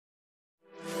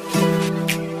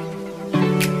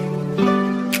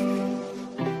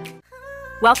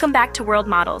Welcome back to World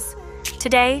Models.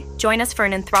 Today, join us for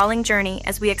an enthralling journey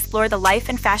as we explore the life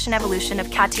and fashion evolution of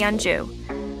Katiann Jo,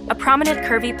 a prominent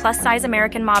curvy plus-size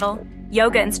American model,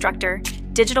 yoga instructor,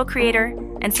 digital creator,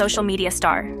 and social media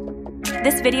star.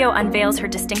 This video unveils her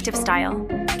distinctive style,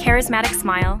 charismatic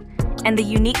smile, and the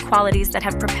unique qualities that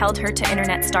have propelled her to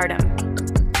internet stardom.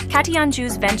 Katiann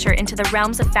Jo's venture into the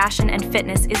realms of fashion and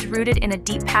fitness is rooted in a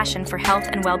deep passion for health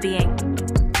and well-being.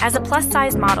 As a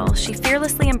plus-size model, she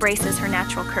fearlessly embraces her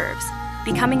natural curves,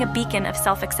 becoming a beacon of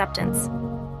self-acceptance.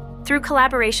 Through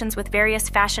collaborations with various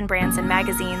fashion brands and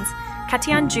magazines,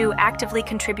 Katiann Jo actively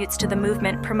contributes to the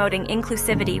movement promoting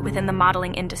inclusivity within the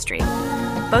modeling industry.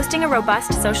 Boasting a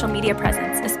robust social media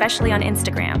presence, especially on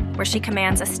Instagram, where she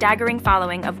commands a staggering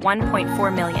following of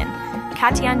 1.4 million,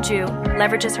 Katiann Jo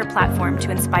leverages her platform to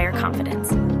inspire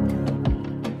confidence.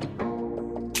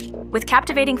 With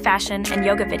captivating fashion and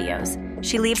yoga videos,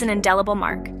 she leaves an indelible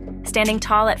mark, standing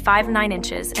tall at 5'9"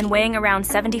 inches and weighing around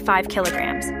 75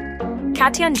 kilograms.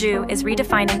 Katiann Jo is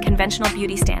redefining conventional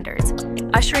beauty standards,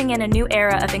 ushering in a new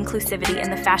era of inclusivity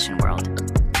in the fashion world.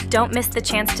 Don't miss the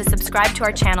chance to subscribe to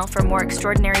our channel for more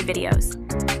extraordinary videos.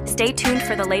 Stay tuned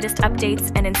for the latest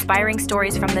updates and inspiring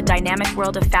stories from the dynamic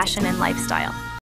world of fashion and lifestyle.